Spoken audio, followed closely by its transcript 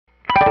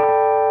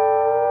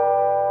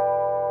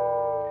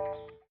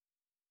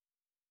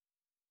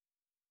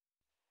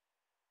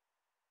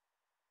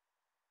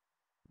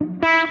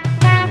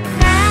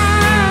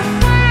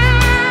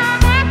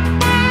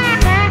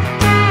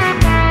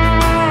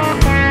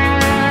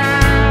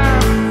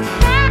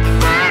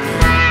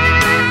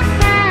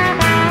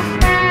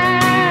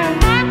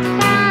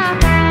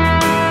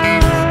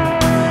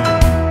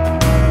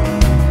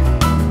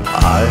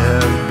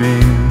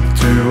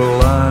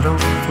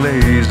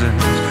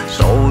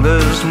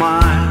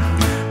smile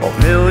of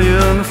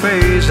million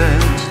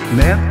faces,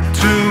 met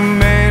too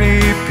many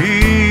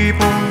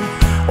people,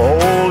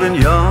 old and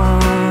young.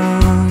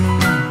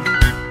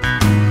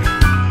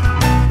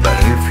 But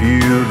if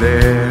you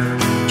dare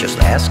just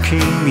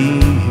asking me,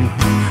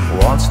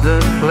 what's the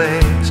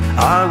place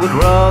I would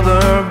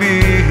rather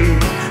be?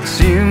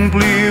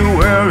 Simply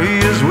where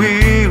His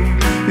will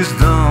is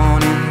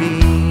done in me.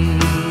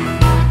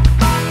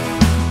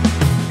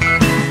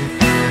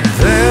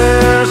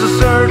 There's a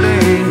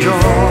certain joy,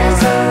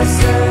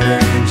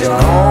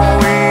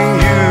 knowing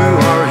you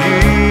are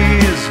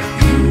His,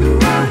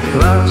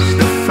 plus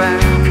the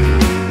fact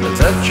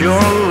that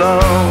you're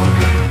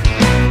loved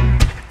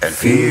and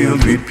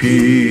filled with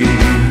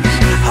peace.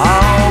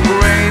 How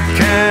great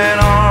can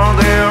our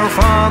dear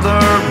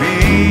Father be,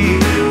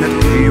 that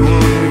He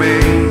would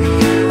make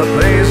a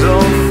place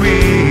of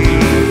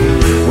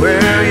freedom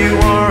where you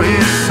are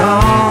His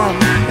son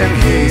and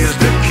He's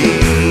the King.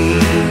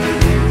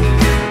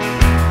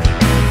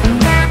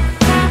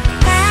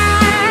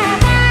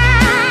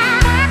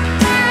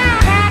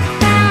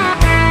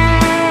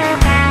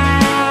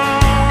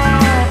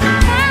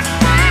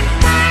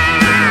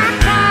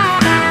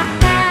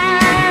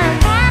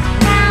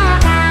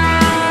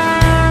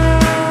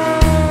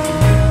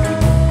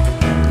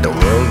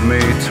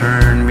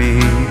 Turn me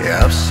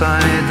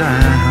upside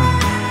down,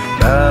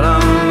 but I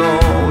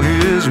know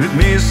He's with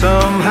me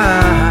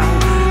somehow.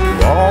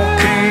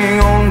 Walking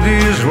on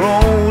this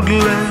road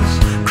less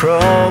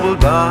troubled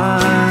by,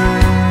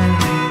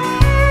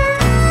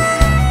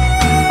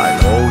 I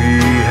know He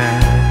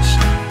has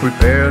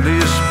prepared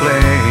this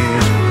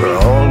place where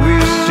all we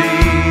see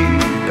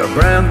are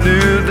brand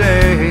new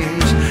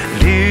days,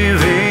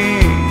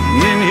 living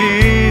in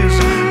His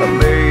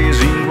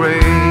amazing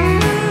grace.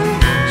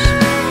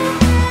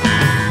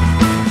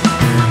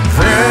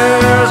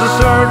 There's a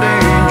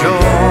certain joy,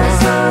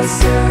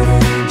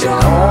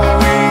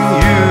 knowing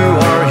you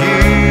are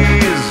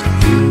His,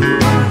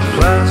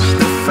 plus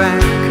the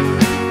fact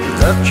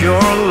that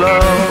you're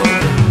loved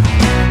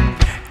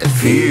and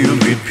filled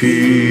with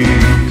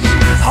peace.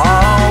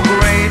 How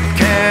great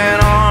can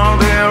our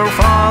dear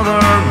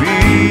Father be,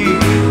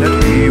 that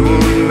He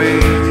would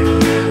make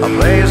a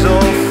place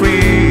of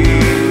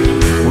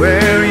freedom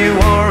where you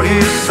are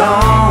His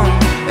son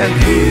and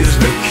He's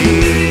the King.